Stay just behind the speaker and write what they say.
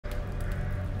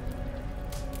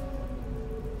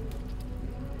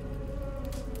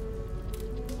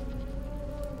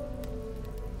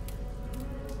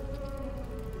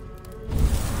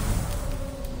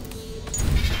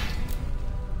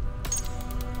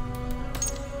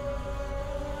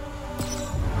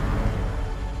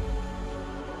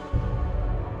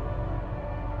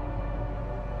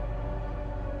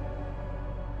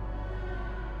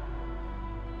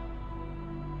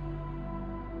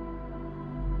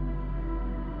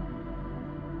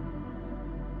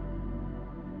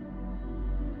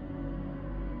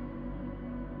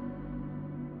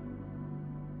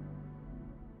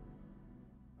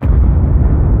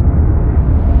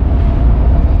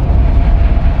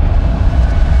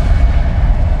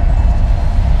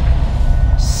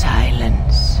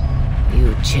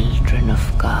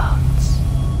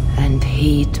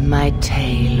my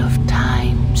tale of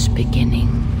time's beginning.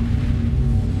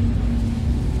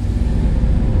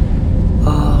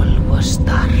 All was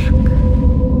dark.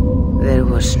 There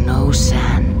was no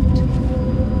sand.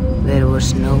 There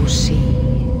was no sea.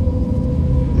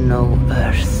 No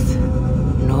earth,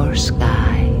 nor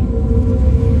sky.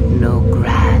 No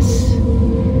grass,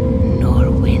 nor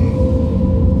wind.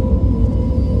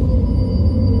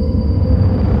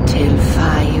 Till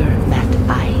fire met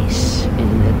ice in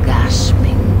the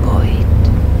gasping void.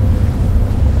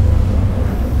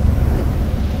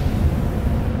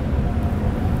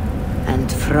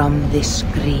 And from this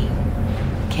scream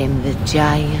came the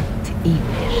giant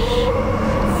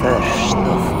Eivor, first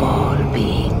of all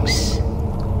beings.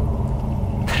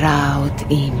 Proud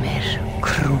Eivor,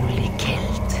 cruelly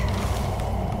killed.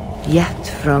 Yet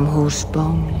from whose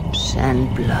bones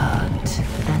and blood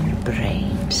and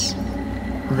brains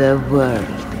the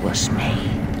world was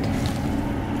made.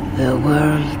 The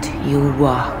world you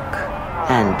walk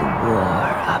and war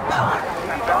upon.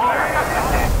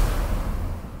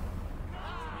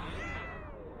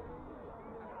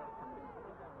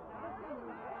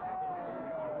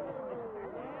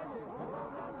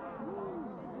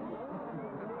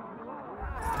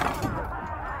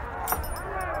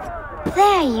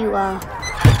 There you are.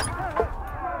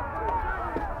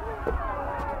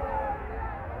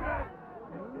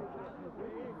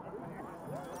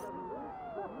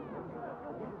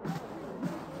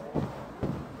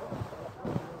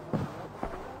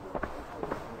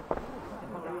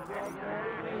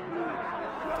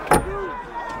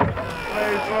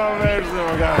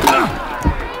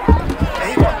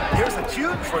 Eivor, here's a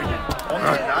tune for you.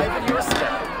 Only an eye in your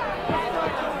step.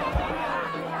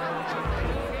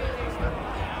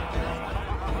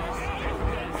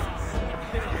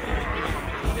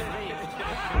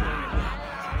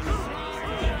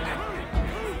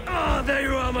 There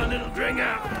you are, my little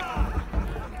dringer.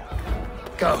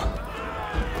 Go.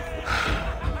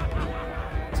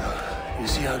 So, you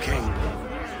see our king?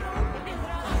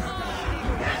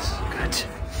 Yes, good.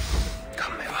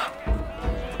 Come, Eivor.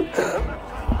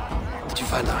 Did you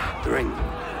find the ring?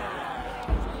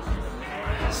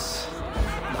 Yes.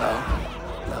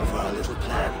 Now for our little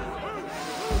plan.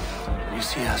 When you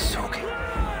see us talking,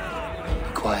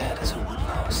 be quiet as a wood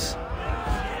mouse.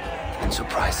 And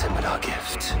surprise him with our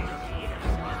gift.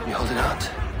 You hold it out,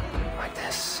 like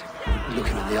this. You look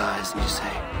him in the eyes and you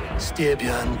say,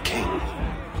 Styrbjörn King,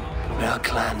 may our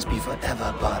clans be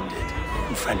forever bonded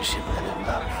in friendship and in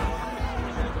love.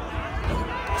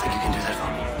 Think you can do that for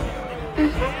me?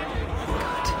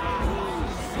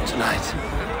 Good. Tonight,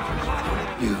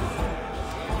 you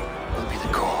will be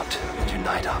the cord that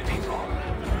unite our people.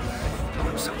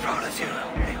 I'm so proud of you,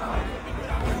 Eivor.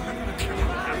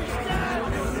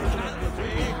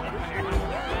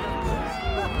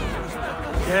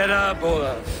 Get up,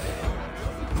 Olaf.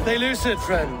 Stay lucid,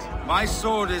 friend. My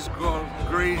sword is grown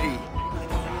greedy.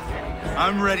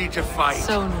 I'm ready to fight.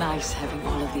 So nice having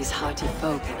all of these hearty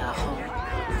folk in our home.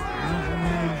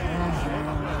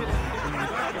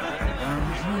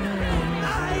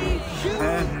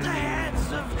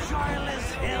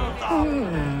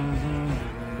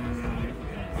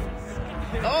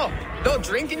 Oh, no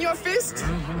drink in your fist?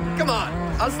 Come on,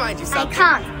 I'll find you something.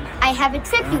 I can't. I have a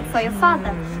tribute for your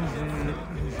father.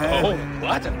 Oh,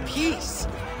 what a piece!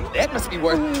 That must be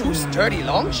worth 2 sturdy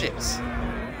longships.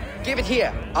 Give it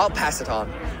here. I'll pass it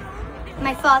on.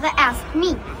 My father asked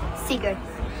me, Sigurd.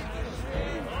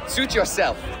 Suit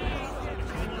yourself.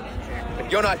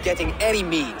 But you're not getting any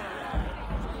mead.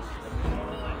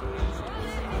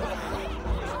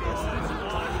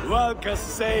 Valka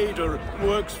Seder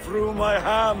works through my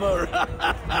hammer.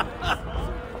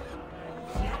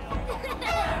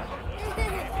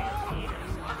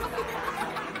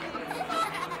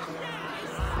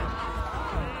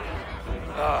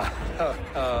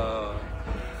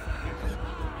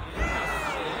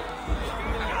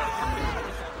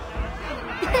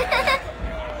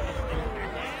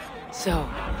 So,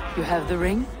 you have the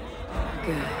ring?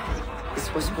 Good.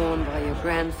 This was worn by your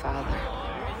grandfather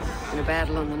in a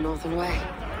battle on the Northern Way.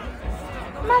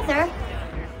 Mother,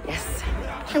 Yes,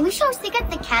 can we show Sigurd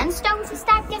the can stones we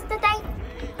stacked yesterday?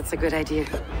 that's a good idea.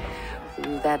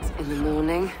 We'll do that in the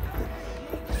morning.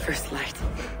 First light.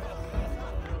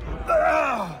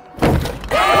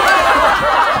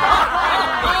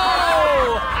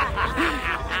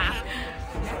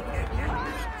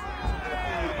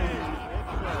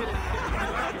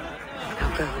 Now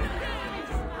go.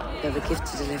 You have a gift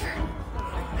to deliver.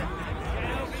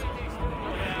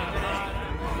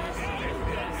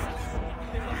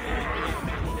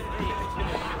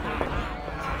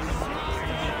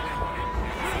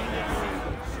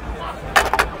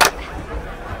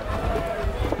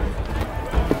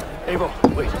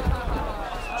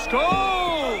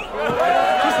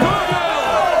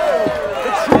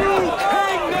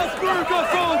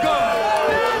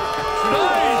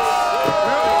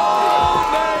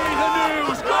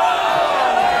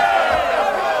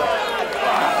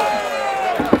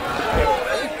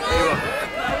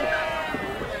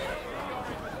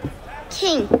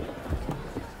 king.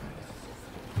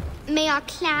 May our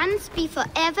clans be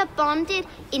forever bonded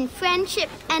in friendship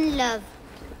and love.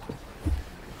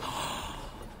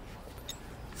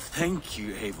 Thank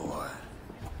you, Eivor.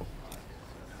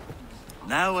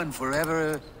 Now and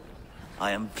forever,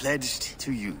 I am pledged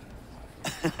to you.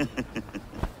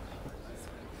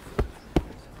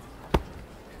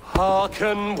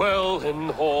 Hearken well in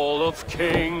Hall of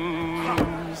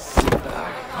Kings.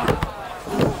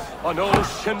 On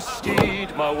ocean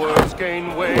steed my words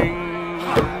gain wings.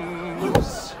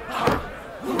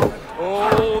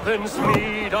 Odin's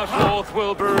mead I forth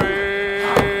will bring.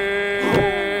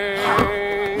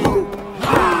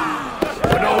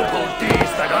 For noble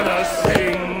deeds that others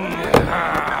sing.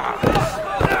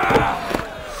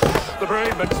 The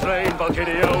brave men slain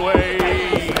Valkyria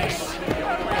ways.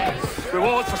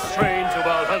 Rewards for strain to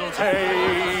Valhalla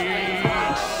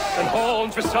takes. And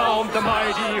horns resound the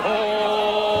mighty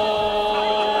horn.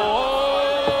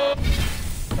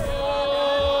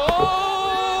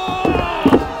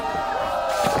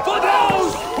 For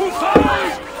those who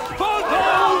fight! For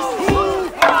those who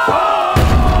fight!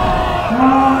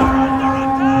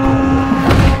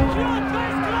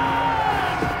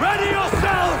 Ready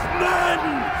yourself, men!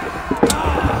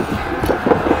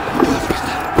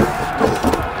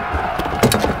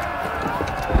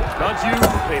 Not you,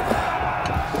 Eivor.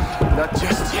 Not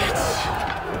just yet.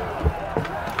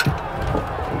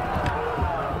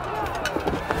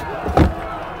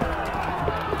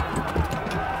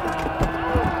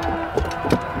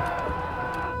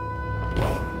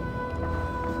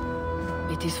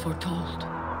 It is foretold.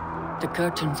 The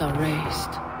curtains are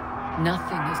raised.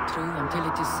 Nothing is true until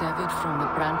it is severed from the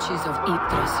branches of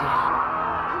Yggdrasil.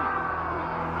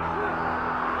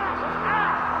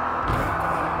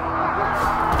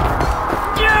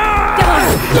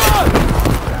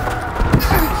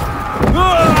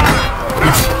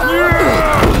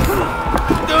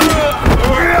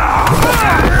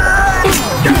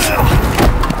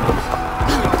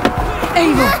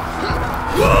 Eivor!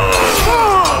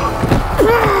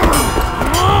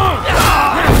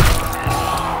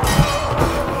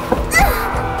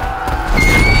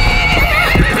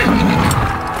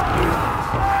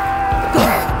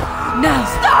 Now!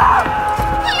 Stop!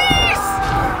 Please!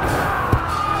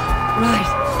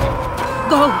 Right.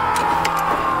 Go!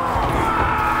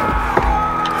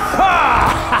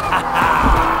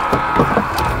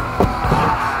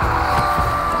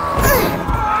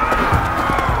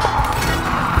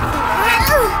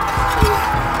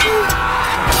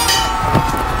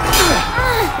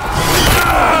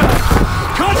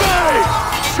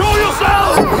 Show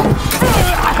yourself!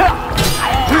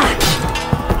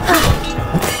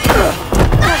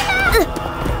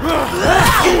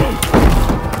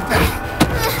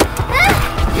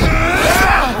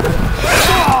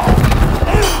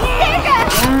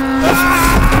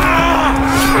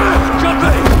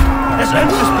 Let's end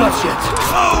this bloodshed.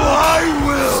 Oh, I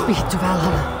will! Speed to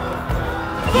Valhalla.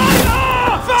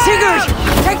 Sigurd!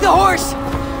 Take the horse!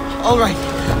 All right,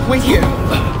 wait here.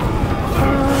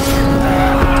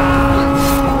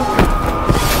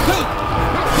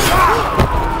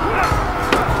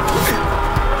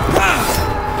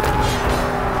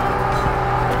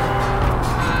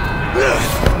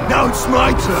 Now it's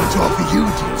my turn to offer you,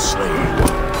 dear slave.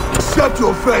 Accept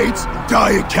your fate,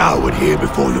 die a coward here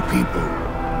before your people,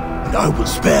 and I will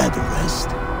spare the rest.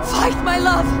 Fight, my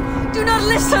love! Do not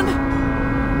listen!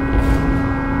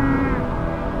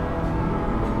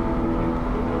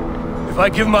 If I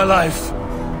give my life,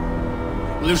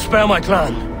 will you spare my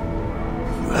clan?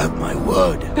 You have my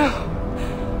word. No,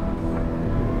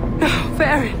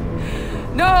 Aaron!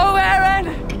 No,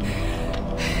 Aaron!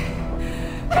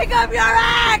 Pick up your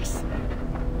axe!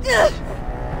 Kill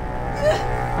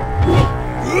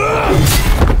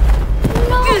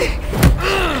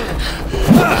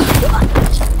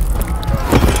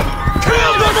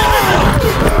them all!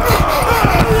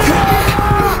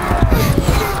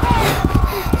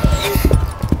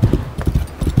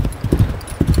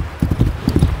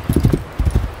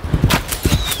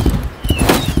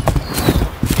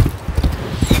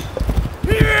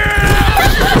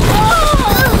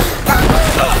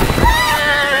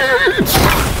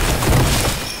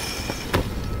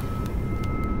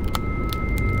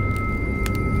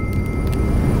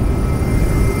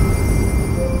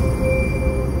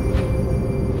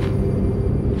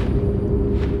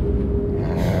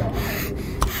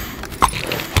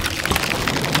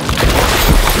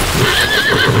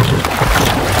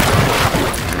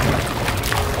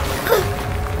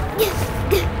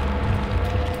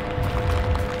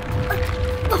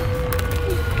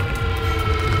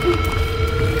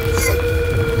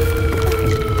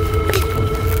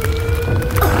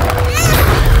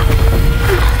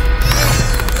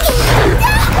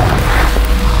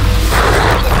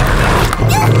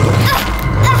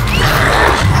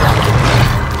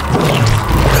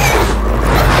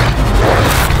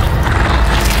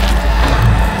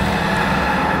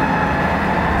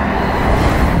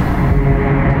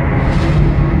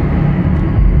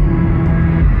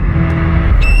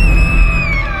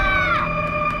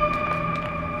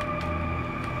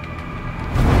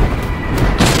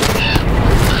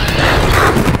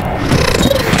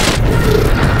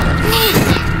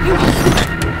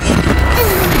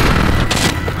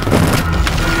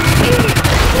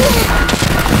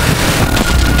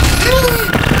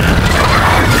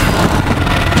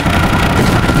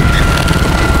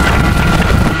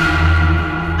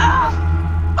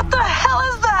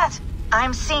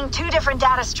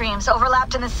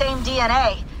 trapped in the same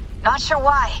DNA. Not sure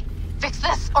why. Fix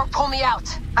this or pull me out.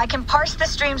 I can parse the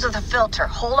streams with a filter.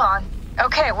 Hold on.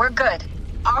 Okay, we're good.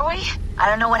 Are we? I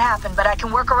don't know what happened, but I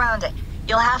can work around it.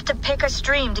 You'll have to pick a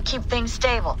stream to keep things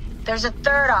stable. There's a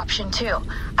third option, too.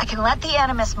 I can let the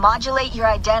Animus modulate your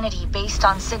identity based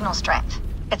on signal strength.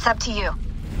 It's up to you.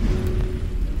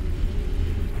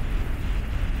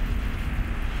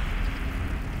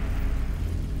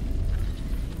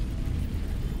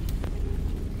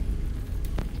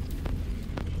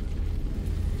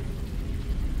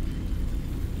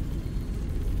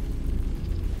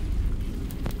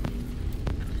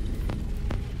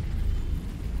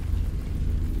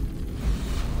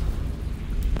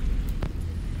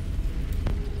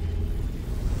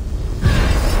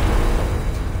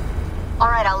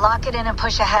 Alright, I'll lock it in and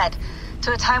push ahead,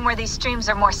 to a time where these streams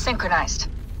are more synchronized.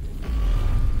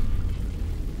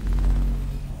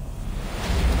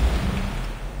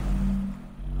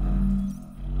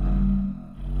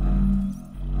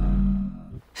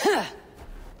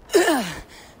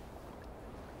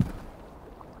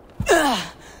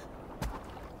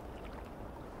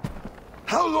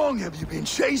 How long have you been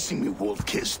chasing me,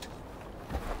 Wolf-Kissed?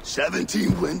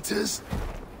 17 winters?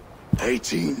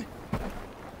 18?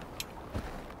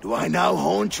 Do I now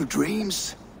haunt your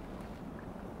dreams?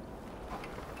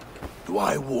 Do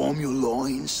I warm your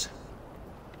loins?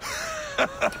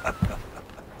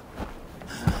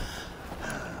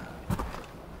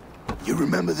 You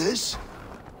remember this?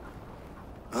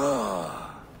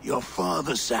 Ah, your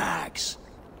father's axe.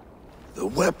 The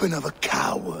weapon of a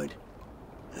coward.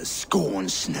 A scorn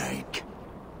snake.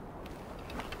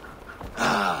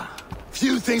 Ah,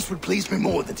 few things would please me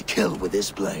more than to kill with this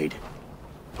blade.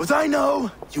 But I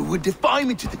know you would defy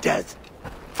me to the death,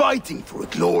 fighting for a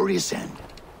glorious end.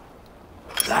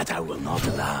 That I will not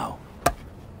allow.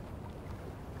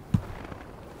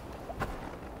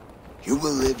 You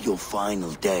will live your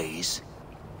final days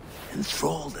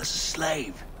enthralled as a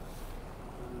slave,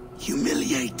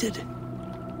 humiliated.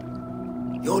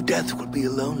 Your death will be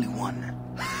a lonely one.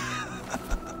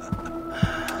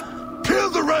 Kill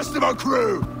the rest of our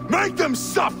crew! Make them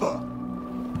suffer!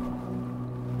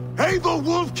 Eivor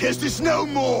Wolf-Kissed is no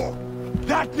more!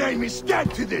 That name is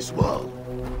dead to this world!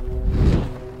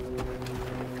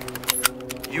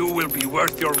 You will be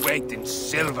worth your weight in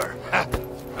silver.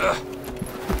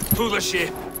 To the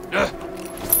ship.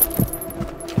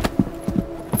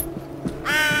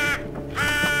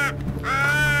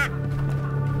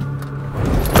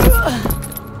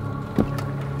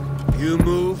 You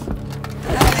move,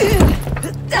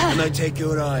 and I take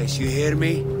your eyes, you hear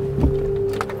me?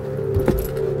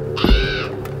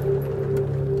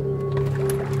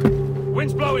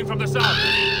 Wind's blowing from the south.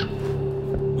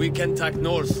 We can tack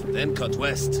north, then cut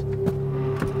west.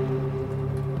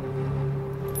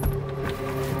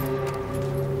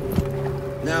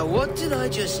 Now, what did I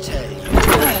just tell you?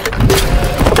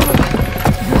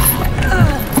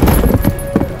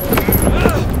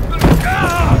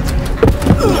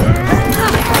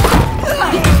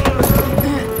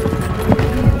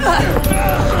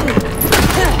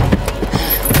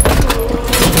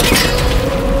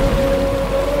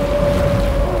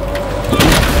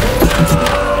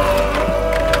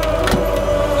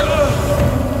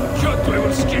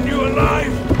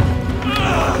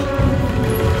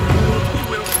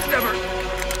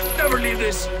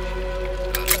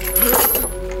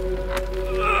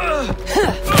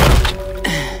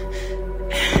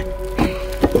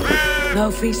 No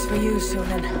feast for you,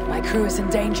 Sunan. My crew is in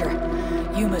danger.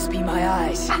 You must be my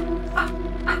eyes.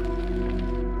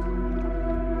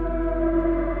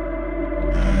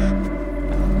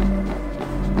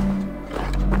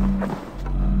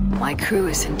 My crew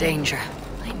is in danger.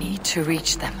 I need to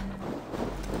reach them.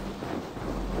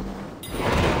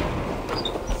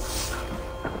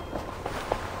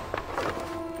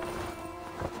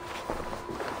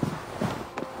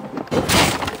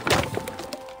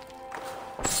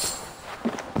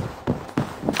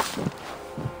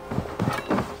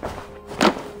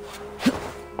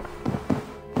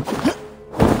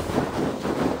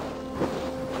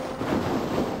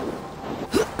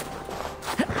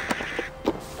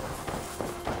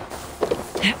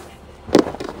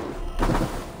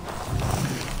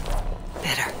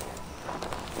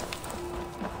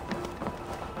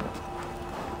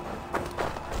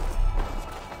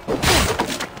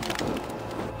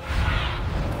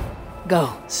 Go,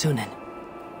 Sunan.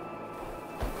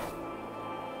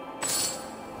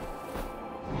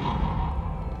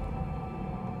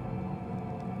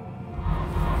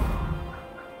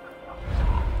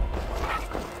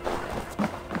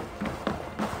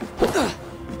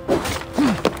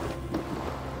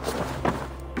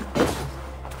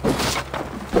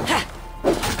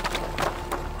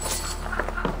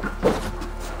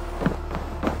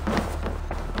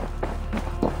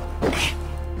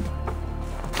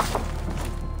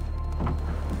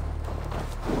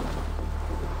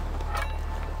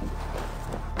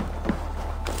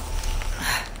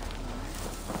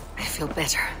 feel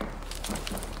better.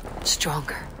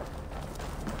 Stronger.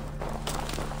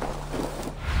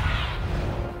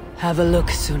 Have a look,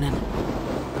 Sunan.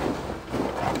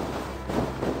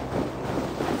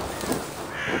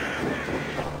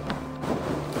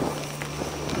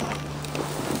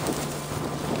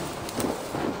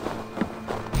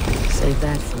 Save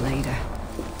that for later.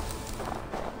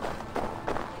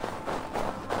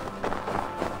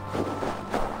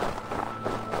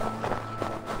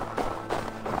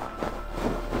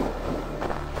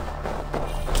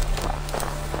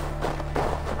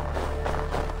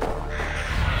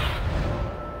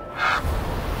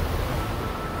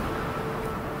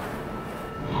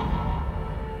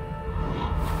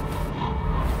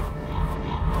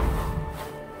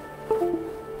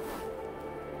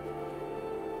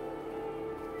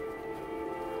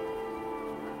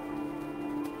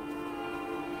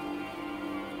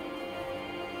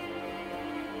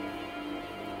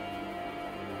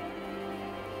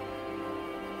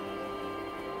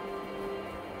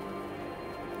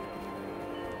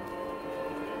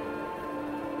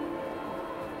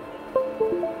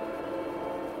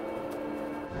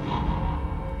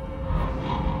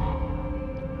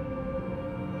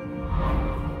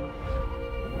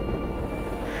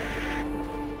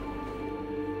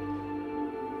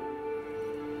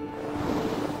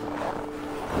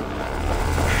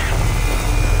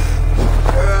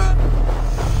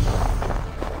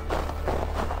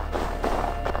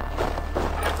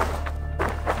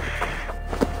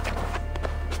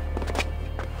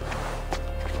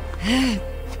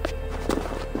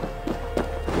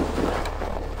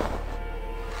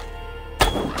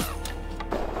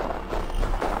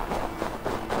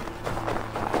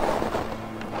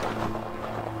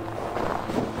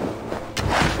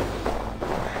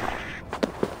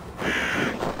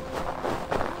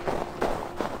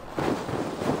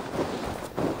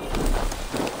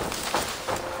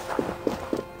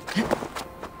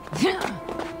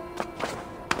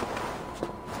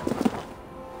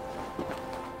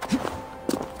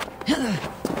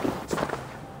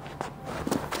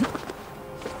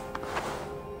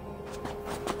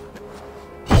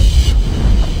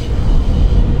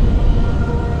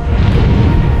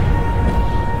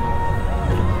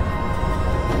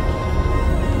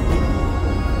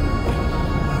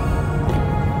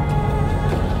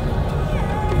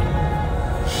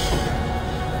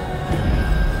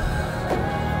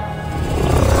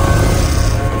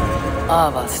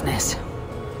 Avosness,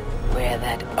 where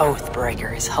that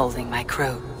Oathbreaker is holding my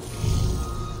crew.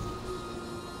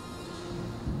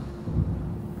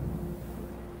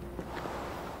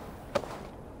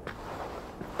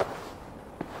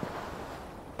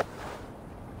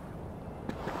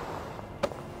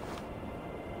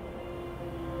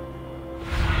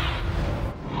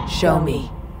 Show me.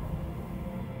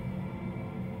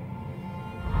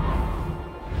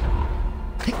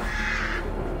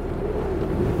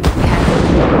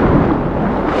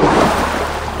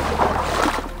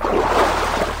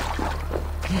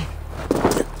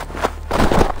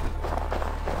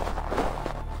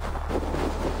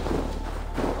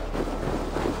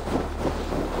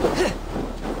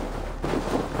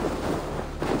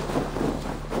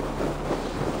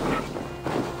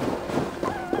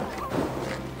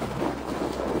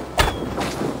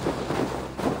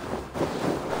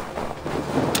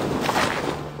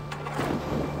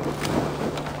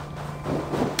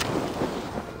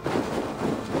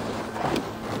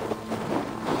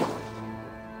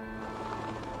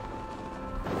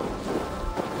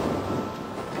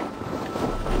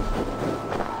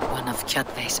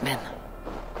 Cut-face men.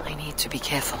 I need to be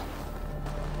careful.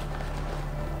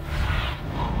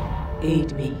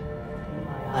 Aid me.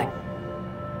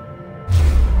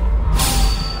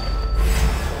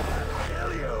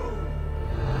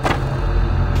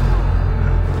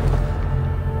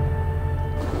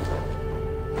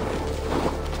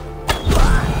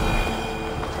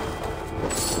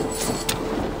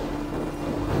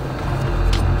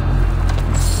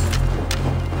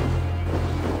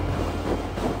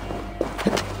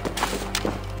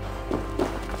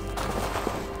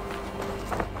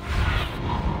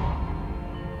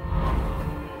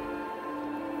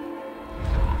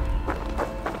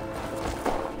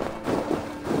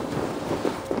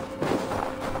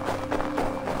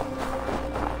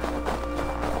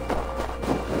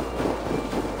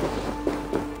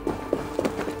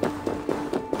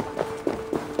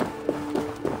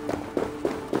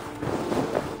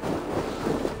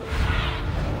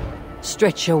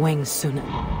 Stretch your wings sooner.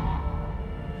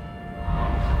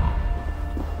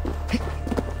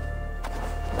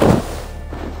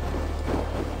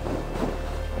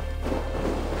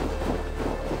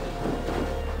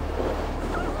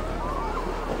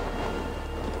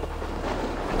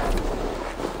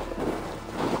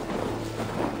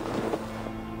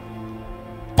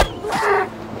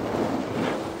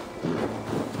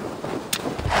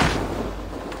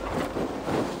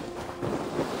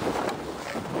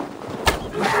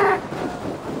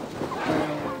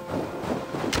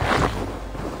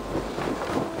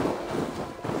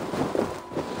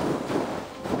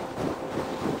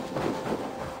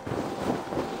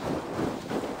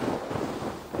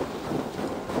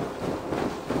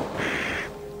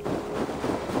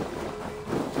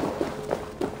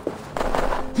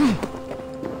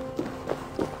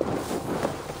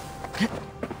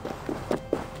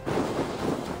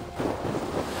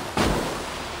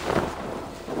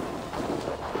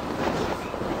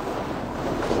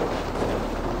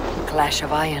 clash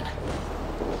of iron.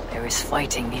 There is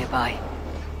fighting nearby.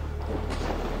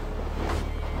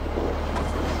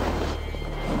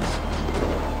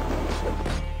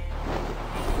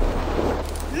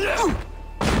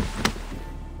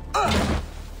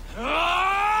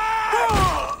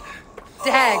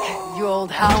 Dag, you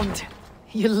old hound.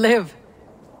 You live.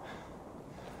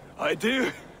 I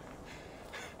do.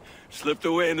 Slipped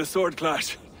away in a sword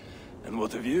clash. And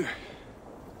what of you?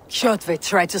 Kjotve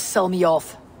tried to sell me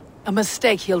off. A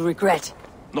mistake he'll regret.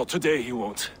 Not today, he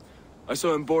won't. I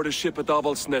saw him board a ship at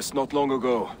Avaldsnes not long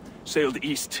ago. Sailed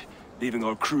east, leaving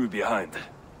our crew behind.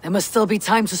 There must still be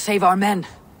time to save our men.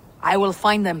 I will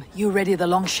find them. You ready the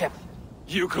longship.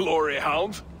 You glory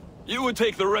hound? You would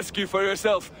take the rescue for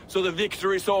yourself, so the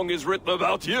victory song is written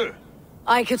about you.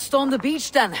 I could storm the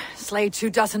beach then, slay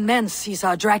 24 men, seize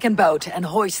our dragon boat, and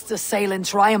hoist the sail in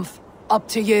triumph. Up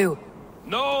to you.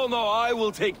 No, I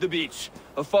will take the beach.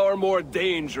 A far more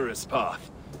dangerous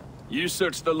path. You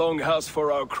search the longhouse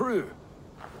for our crew.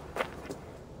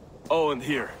 Oh, and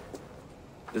here.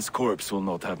 This corpse will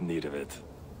not have need of it.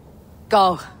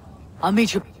 Go. I'll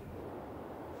meet you.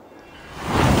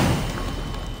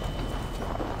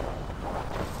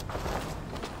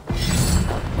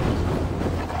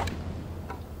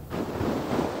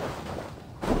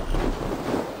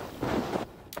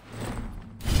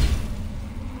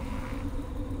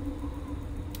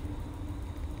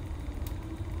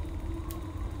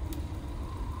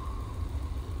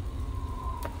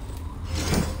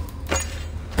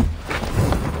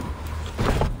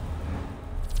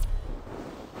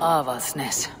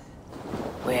 Avaldsnes,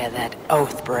 where that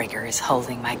Oathbreaker is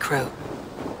holding my crew.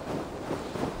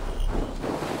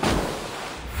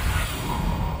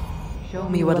 Show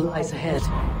me what lies ahead.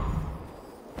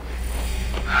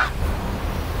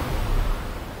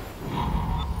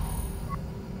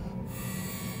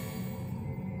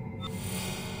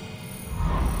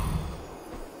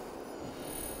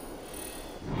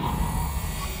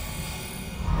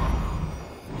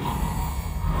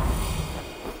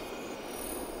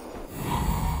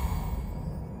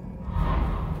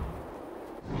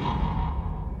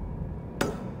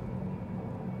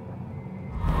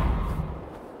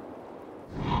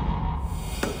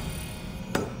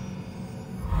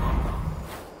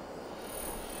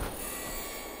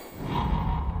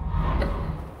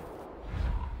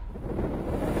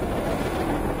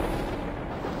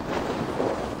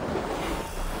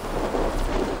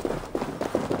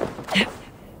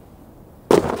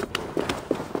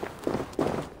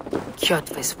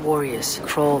 Kjotve's warriors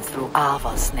crawl through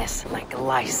Avaldsnes like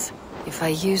lice. If I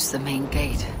use the main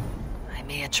gate, I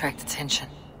may attract attention.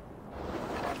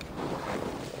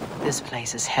 This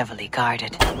place is heavily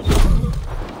guarded.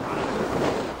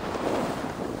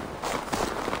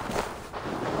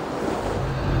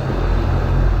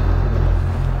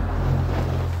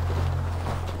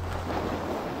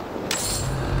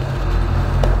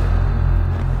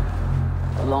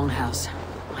 The longhouse.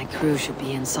 My crew should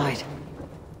be inside.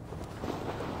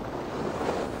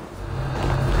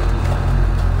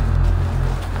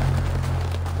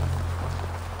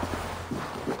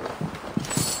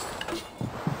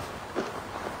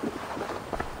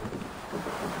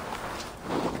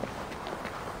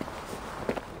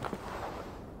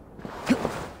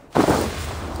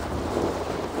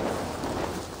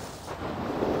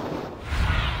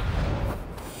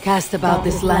 Cast about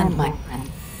this land, my friend.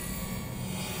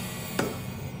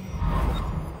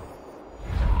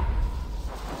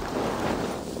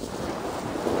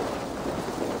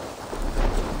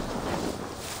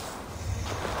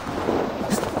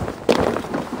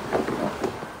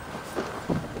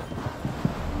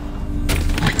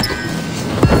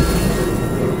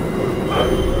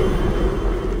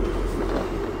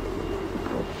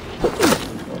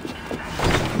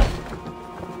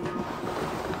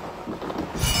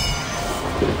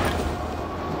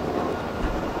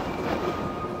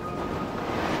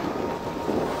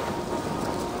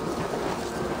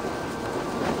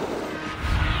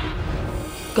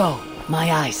 Go,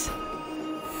 my eyes.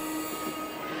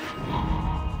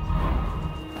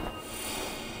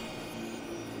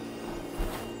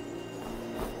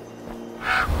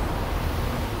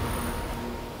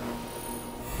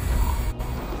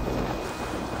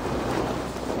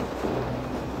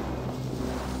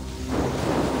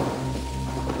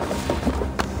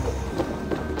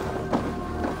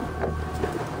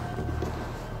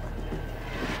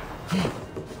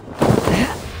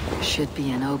 Should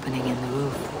be an opening in the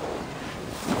roof.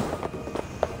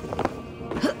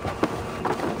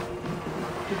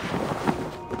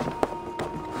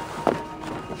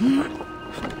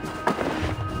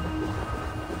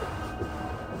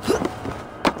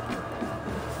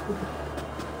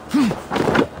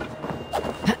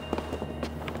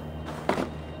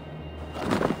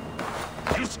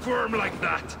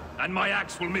 and my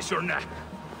axe will miss your neck.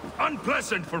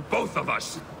 Unpleasant for both of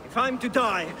us. If I'm to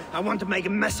die, I want to make a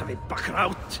mess of it,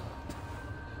 Baccarat.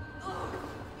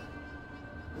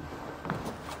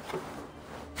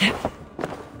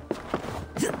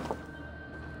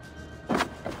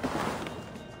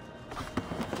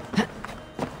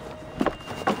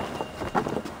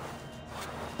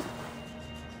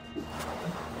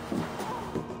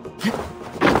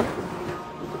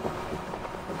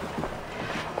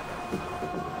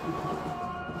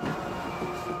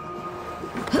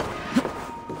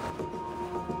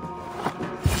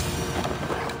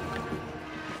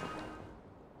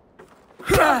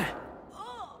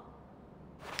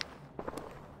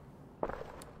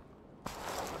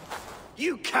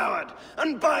 You coward!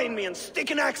 Unbind me and stick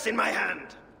an axe in my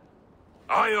hand!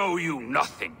 I owe you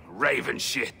nothing, raven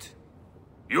shit.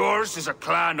 Yours is a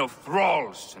clan of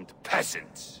thralls and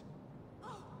peasants.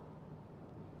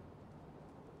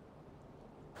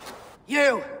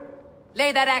 You!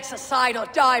 Lay that axe aside or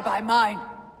die by mine!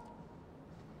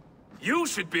 You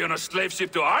should be on a slave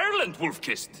ship to Ireland,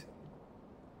 Wolf-Kissed.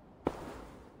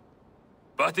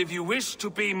 But if you wish to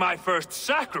be my first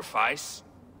sacrifice,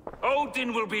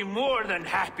 Odin will be more than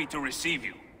happy to receive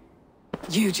you.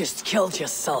 You just killed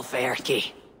yourself,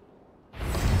 Erki.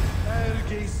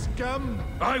 Erki scum!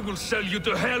 I will sell you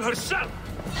to Hell herself!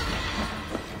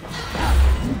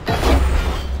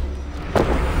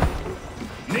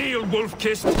 Kneel,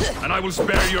 Wolf-Kissed, and I will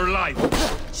spare your life.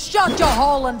 Shut your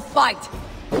hole and fight!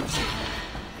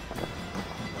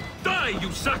 Die,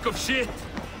 you sack of shit!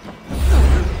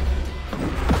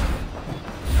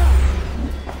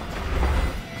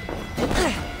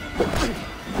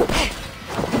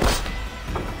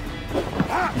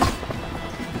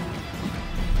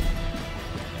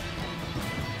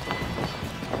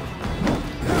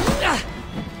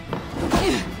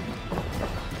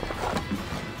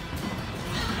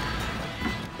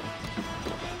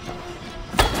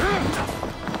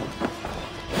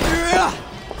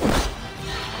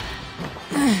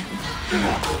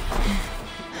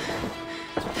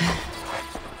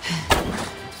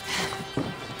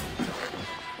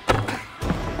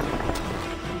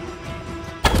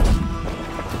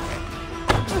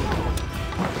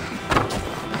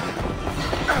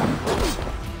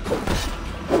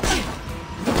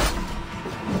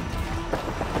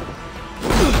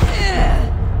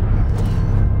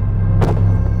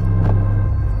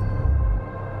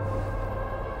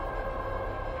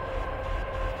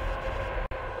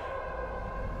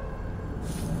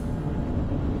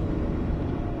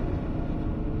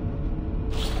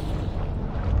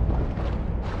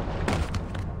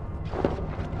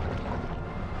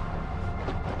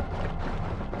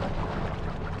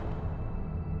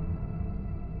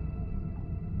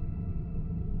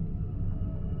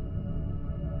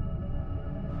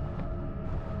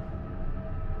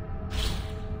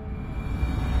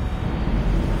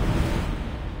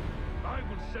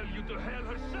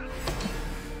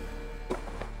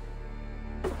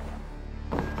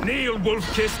 Kneel,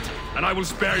 Wolf-Kissed, and I will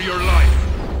spare your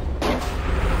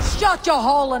life. Shut your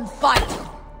hole and fight!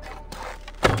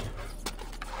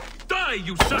 Die,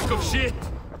 you sack of shit!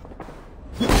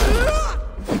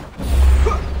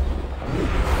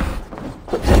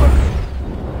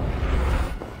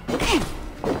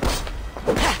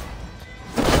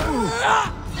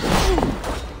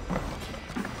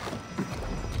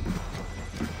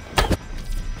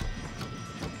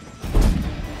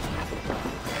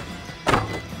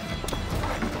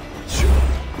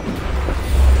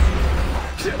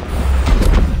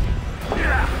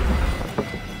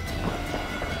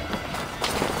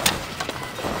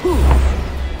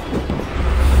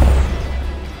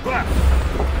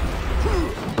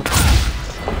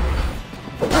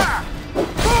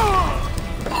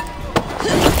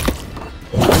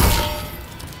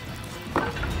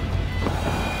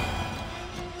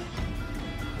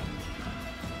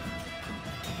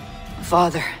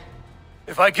 Father.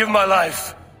 If I give my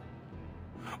life,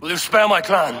 will you spare my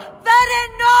clan?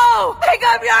 Then no! Pick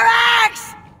up your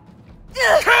axe!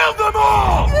 Kill them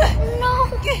all! No!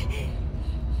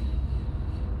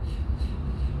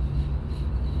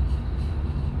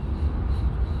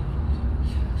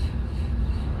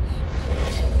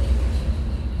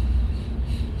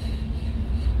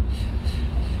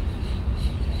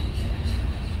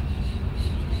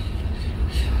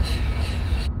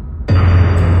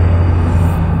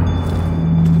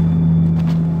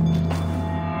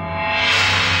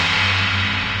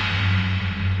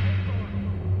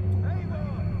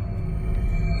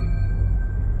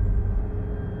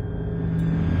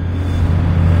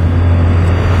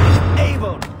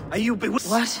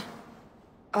 What?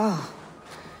 Oh.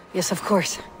 Yes, of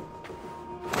course.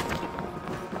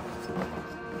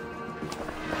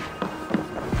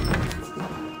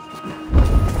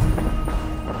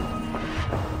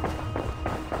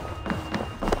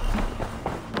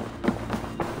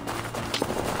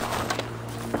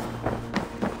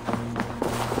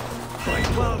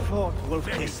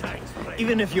 wolf-kissed,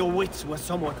 even if your wits were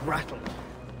somewhat rattled.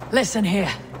 Listen here.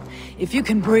 If you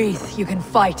can breathe, you can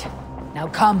fight. Now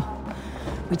come.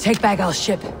 We take back our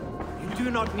ship. You do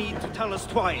not need to tell us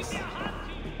twice.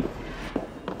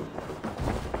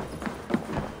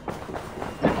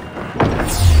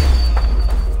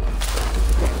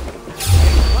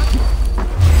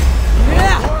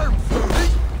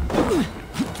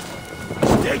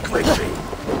 Stay quickly.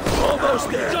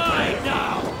 Almost there. Die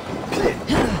now!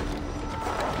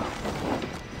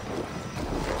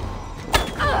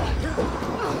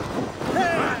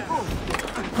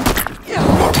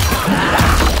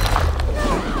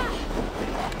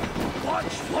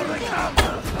 Watch for the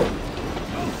counter.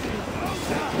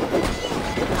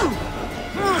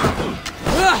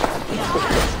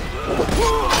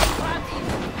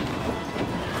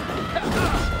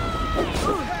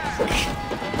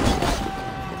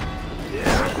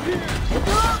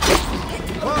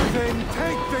 Martin,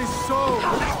 take this soul!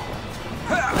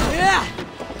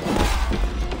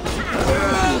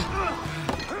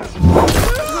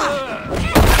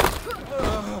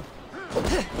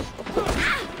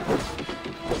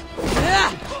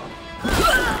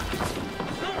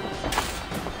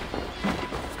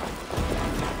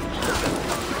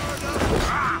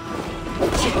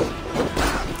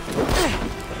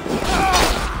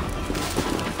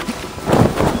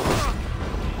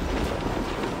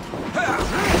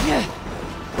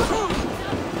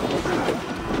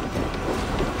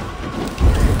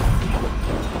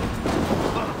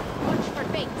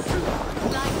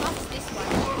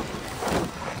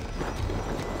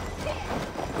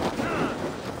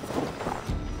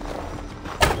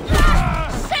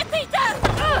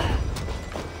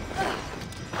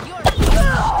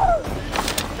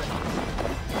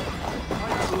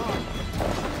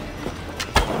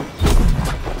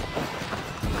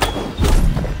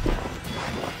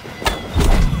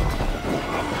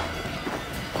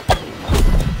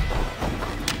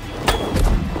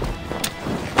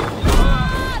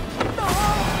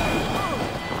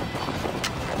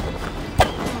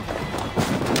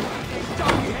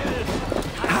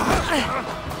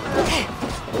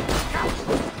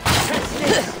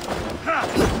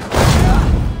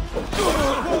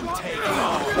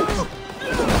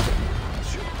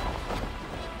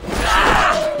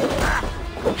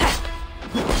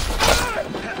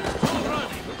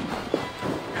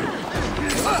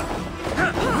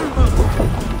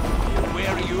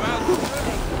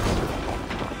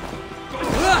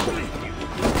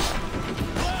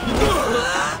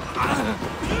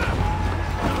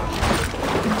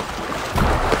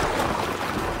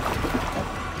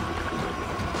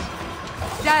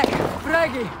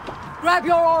 Grab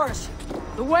your oars!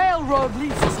 The whale road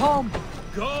leads us home!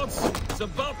 Gods, it's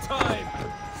about time!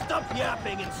 Stop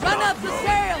yapping and start Run up the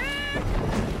sail!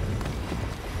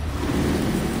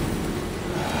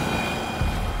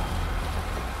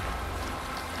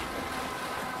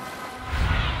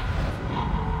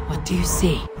 What do you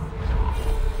see?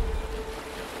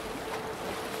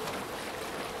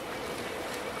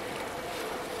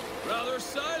 Rather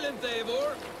silent,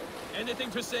 Eivor.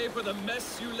 Anything to say for the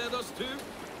mess you led us to?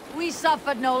 We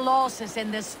suffered no losses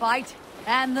in this fight,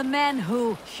 and the men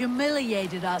who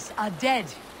humiliated us are dead.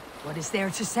 What is there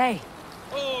to say?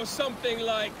 Oh, something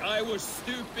like, I was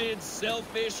stupid,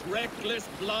 selfish, reckless,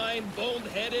 blind,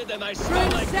 bone-headed, and I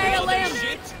smell like sail blood and in!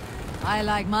 shit. I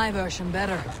like my version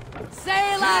better.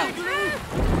 Sail out!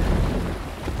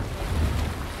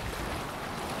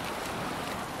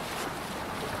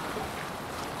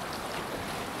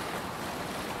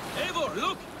 Eivor,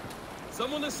 look!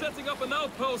 Someone is setting up an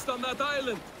outpost on that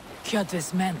island.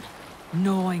 Kjotve's men,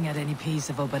 gnawing at any piece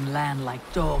of open land like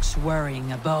dogs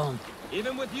worrying a bone.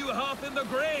 Even with you half in the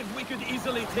grave, we could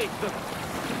easily take them.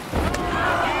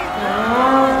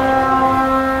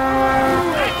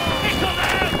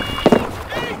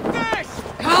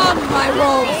 Come, my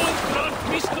wolves!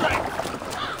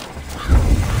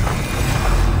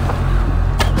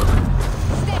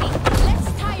 Steady. Let's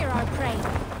tire our prey.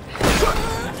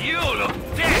 You look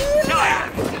dead tired!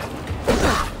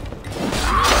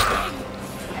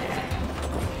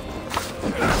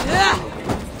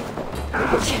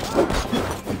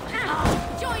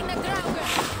 Join the Draugr.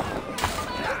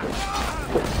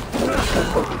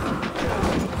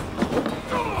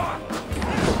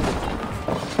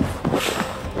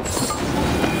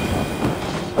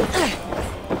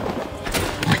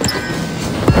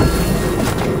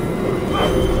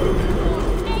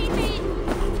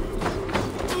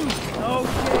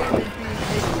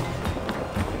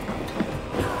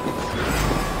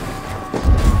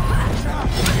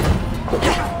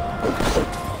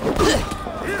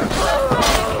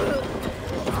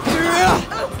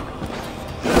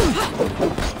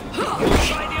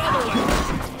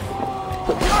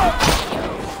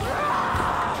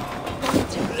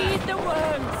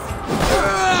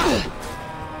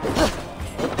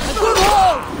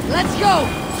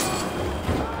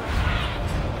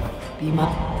 Be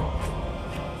my...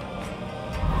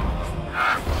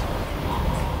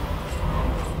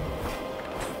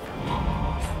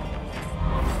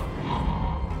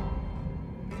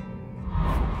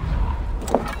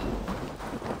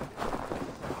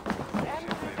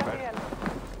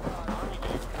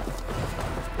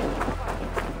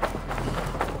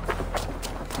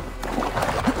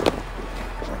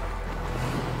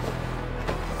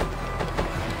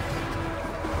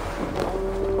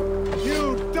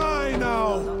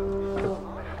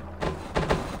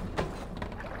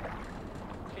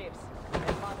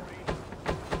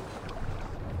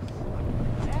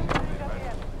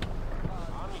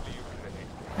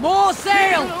 More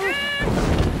sail!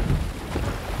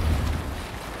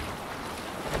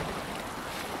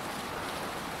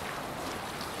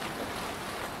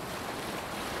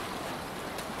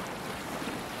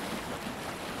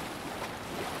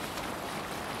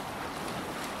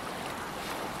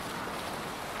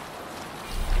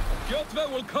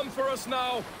 twelfth will come for us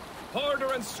now,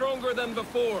 harder and stronger than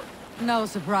before. No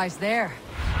surprise there.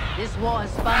 This war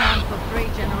has spun on for 3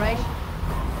 generations.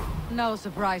 No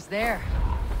surprise there.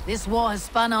 This war has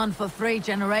spun on for 3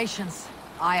 generations.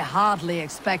 I hardly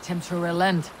expect him to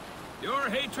relent. Your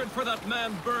hatred for that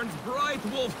man burns bright,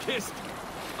 wolf-kissed.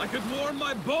 I could warm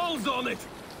my balls on it.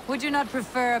 Would you not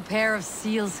prefer a pair of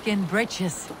sealskin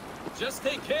breeches? Just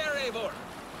take care, Eivor.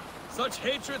 Such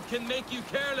hatred can make you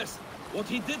careless. What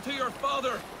he did to your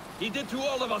father, he did to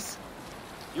all of us.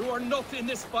 You are not in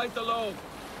this fight alone.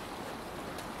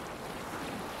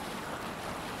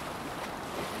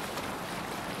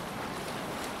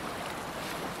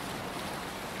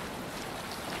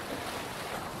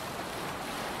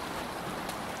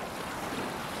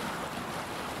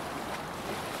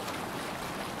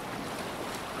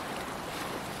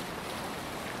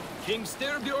 King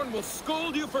Styrbjorn will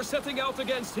scold you for setting out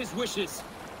against his wishes.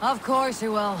 Of course he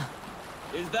will.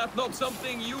 Is that not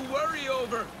something you worry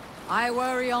over? I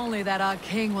worry only that our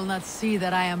king will not see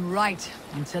that I am right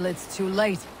until it's too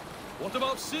late. What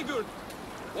about Sigurd?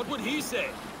 What would he say?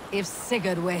 If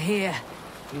Sigurd were here,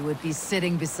 he would be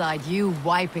sitting beside you,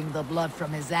 wiping the blood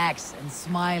from his axe and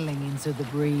smiling into the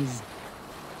breeze.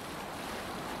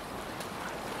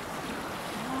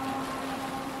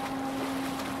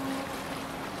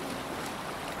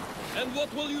 And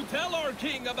what will you tell our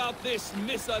king about this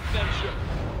misadventure?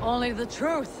 Only the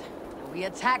truth. We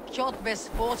attacked Kjotve's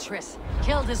fortress,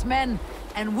 killed his men,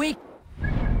 and we...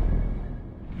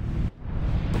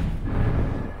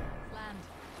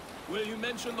 Will you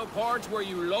mention the part where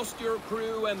you lost your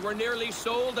crew and were nearly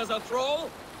sold as a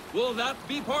thrall? Will that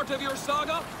be part of your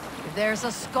saga? If there's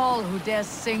a skull who dares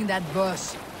sing that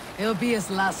verse, it'll be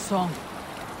his last song.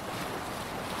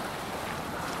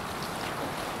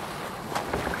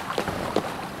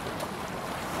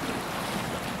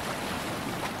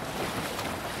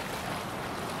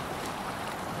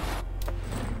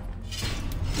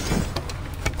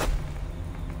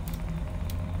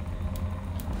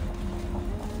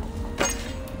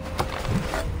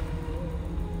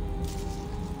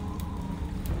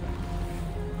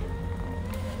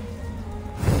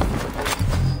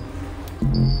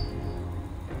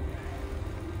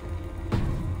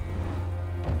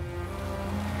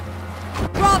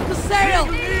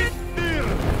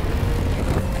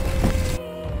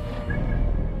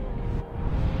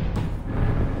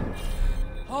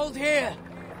 Hold here!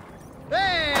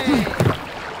 Hey!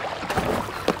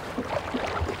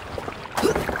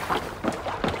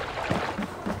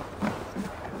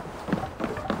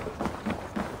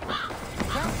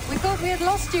 We thought we had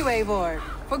lost you, Eivor.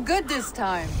 For good this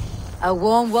time. A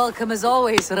warm welcome as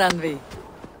always, Randvi.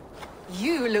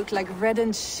 You look like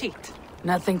reddened sheet.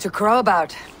 Nothing to crow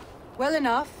about. Well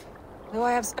enough. Though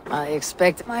I have... I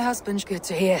expect my husband... Good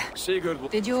to hear.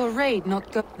 Sigurd... Did your raid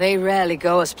not go... They rarely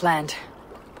go as planned.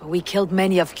 But we killed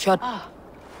many of Kjot... Ah.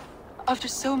 After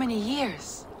so many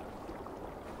years.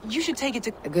 You should take it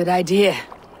to... A good idea.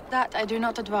 That I do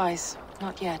not advise.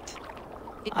 Not yet.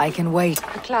 I can wait.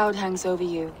 A cloud hangs over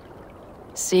you.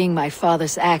 Seeing my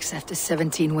father's axe after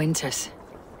 17 winters.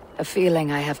 A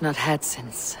feeling I have not had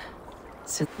since...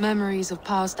 Memories of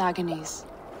past agonies.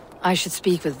 I should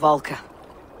speak with Volker.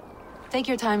 Take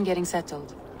your time getting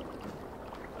settled.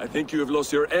 I think you have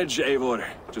lost your edge, Eivor.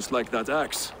 Just like that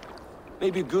axe.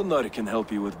 Maybe Gunnar can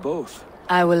help you with both.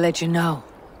 I will let you know.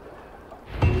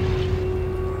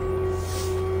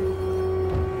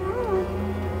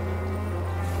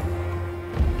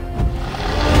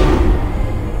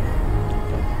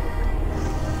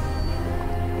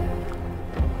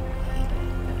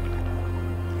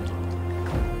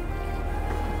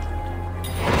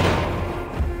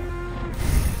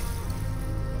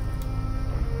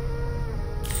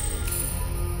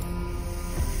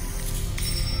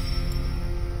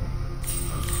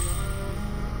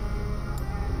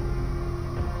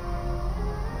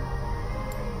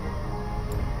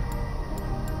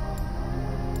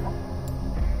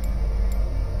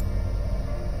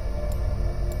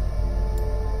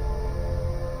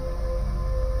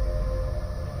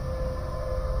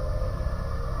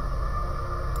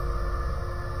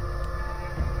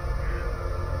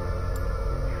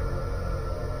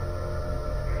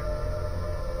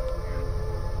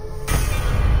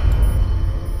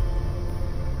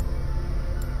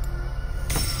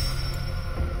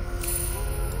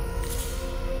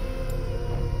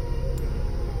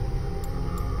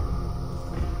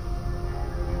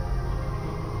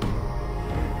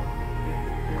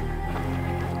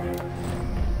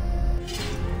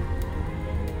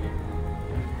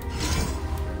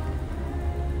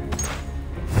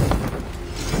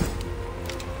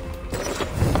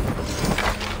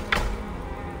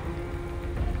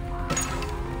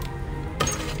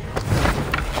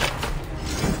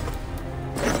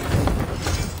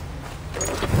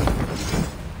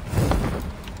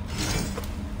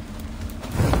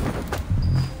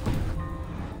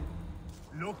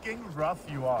 Fucking rough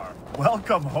you are.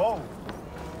 Welcome home.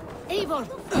 Eivor,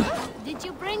 did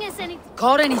you bring us any...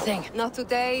 Caught anything? Not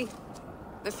today.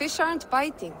 The fish aren't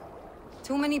biting.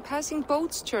 Too many passing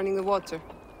boats churning the water.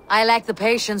 I lack the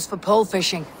patience for pole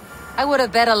fishing. I would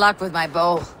have better luck with my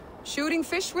bow. Shooting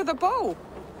fish with a bow.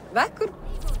 That could...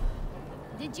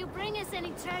 Did you bring us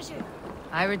any treasure?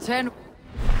 I return...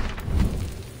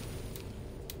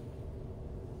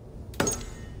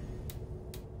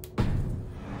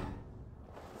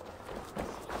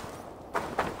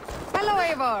 Hello,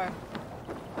 Eivor.